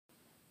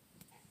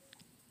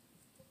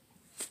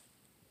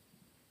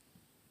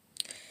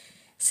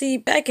See,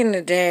 back in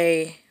the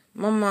day,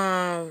 my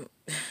mom,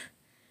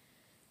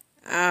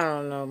 I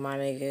don't know, my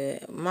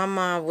nigga. My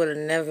mom would have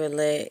never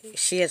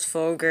she has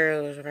 4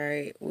 girls,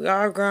 right? We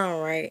all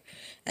grown, right?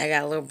 I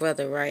got a little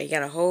brother, right? He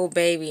got a whole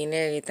baby and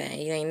everything.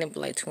 He ain't never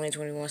like 20,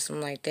 21,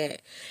 something like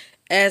that.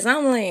 As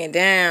I'm laying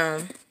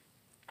down,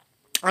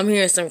 I'm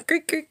hearing some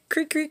creak, creak,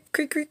 creak, creak,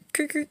 creak, creak,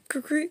 creak, creak,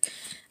 creak, creak.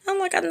 I'm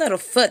like, I know the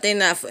fuck they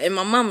not, and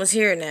my mama's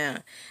here now.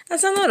 I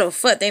said, I know the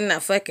fuck they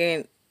not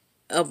fucking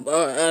a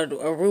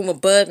room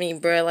above me,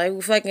 bro. Like,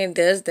 who fucking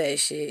does that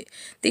shit?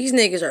 These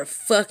niggas are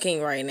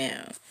fucking right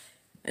now.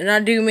 And I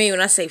do mean when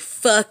I say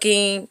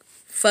fucking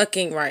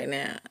right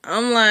now.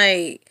 I'm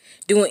like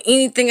doing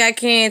anything I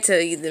can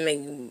to either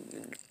make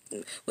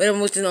what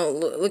I'm looking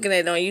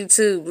at on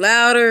YouTube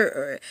louder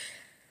or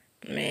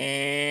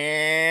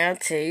man, I'll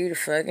tell you the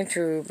fucking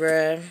truth,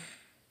 bruh.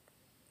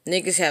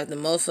 Niggas have the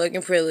most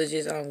fucking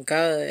privileges on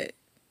God.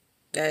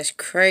 That's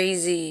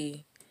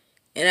crazy.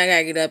 And I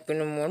gotta get up in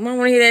the morning. I don't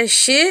wanna hear that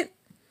shit.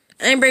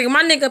 I ain't breaking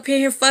my nigga up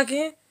here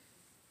fucking.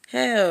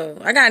 Hell,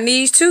 I got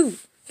needs too.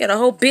 Got a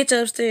whole bitch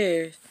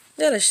upstairs.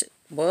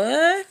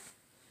 What?